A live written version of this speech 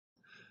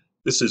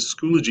This is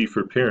Schoology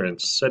for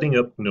Parents, setting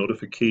up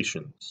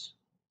notifications.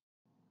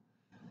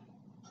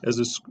 As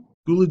a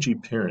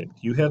Schoology parent,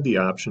 you have the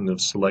option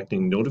of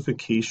selecting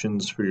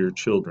notifications for your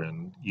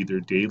children,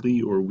 either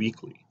daily or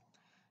weekly.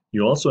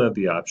 You also have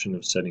the option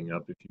of setting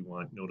up if you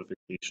want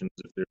notifications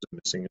if there's a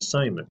missing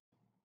assignment.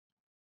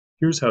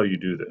 Here's how you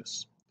do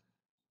this.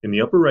 In the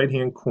upper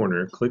right-hand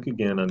corner, click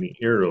again on the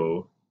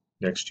arrow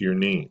next to your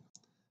name,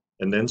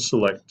 and then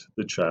select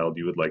the child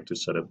you would like to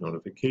set up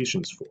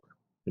notifications for,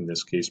 in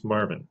this case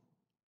Marvin.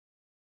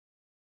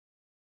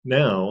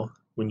 Now,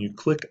 when you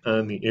click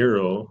on the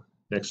arrow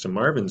next to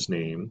Marvin's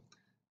name,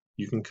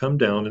 you can come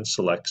down and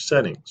select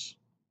Settings.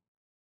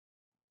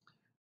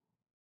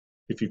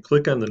 If you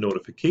click on the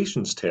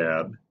Notifications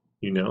tab,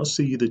 you now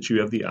see that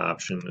you have the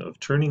option of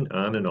turning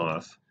on and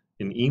off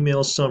an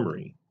email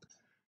summary.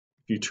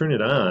 If you turn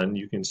it on,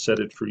 you can set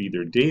it for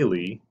either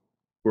daily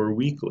or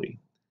weekly.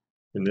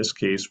 In this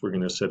case, we're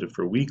going to set it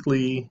for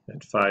weekly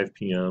at 5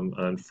 p.m.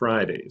 on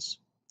Fridays.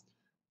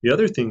 The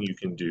other thing you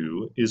can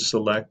do is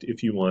select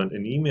if you want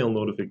an email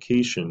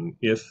notification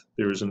if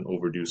there is an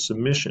overdue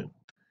submission.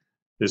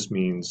 This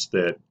means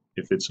that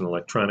if it's an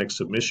electronic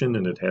submission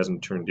and it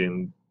hasn't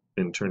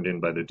been turned in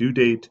by the due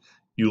date,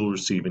 you'll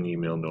receive an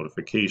email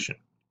notification.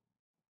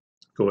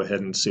 Go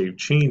ahead and save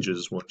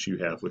changes once you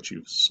have what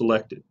you've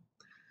selected.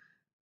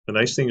 The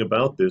nice thing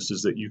about this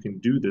is that you can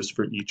do this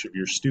for each of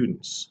your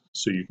students.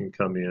 So you can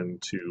come in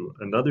to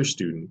another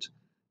student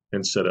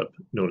and set up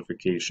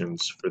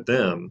notifications for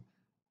them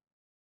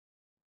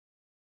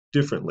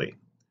differently.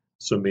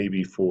 So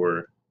maybe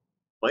for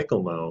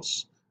Michael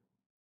Mouse,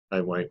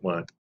 I might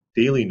want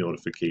daily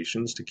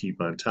notifications to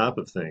keep on top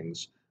of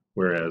things,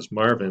 whereas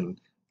Marvin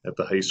at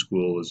the high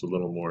school is a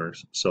little more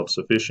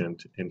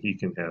self-sufficient and he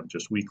can have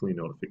just weekly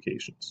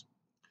notifications.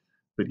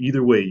 But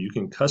either way, you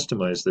can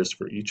customize this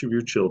for each of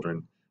your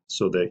children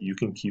so that you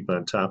can keep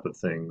on top of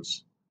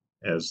things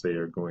as they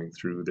are going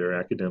through their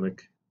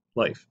academic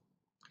life.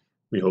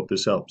 We hope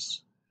this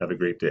helps. Have a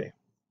great day.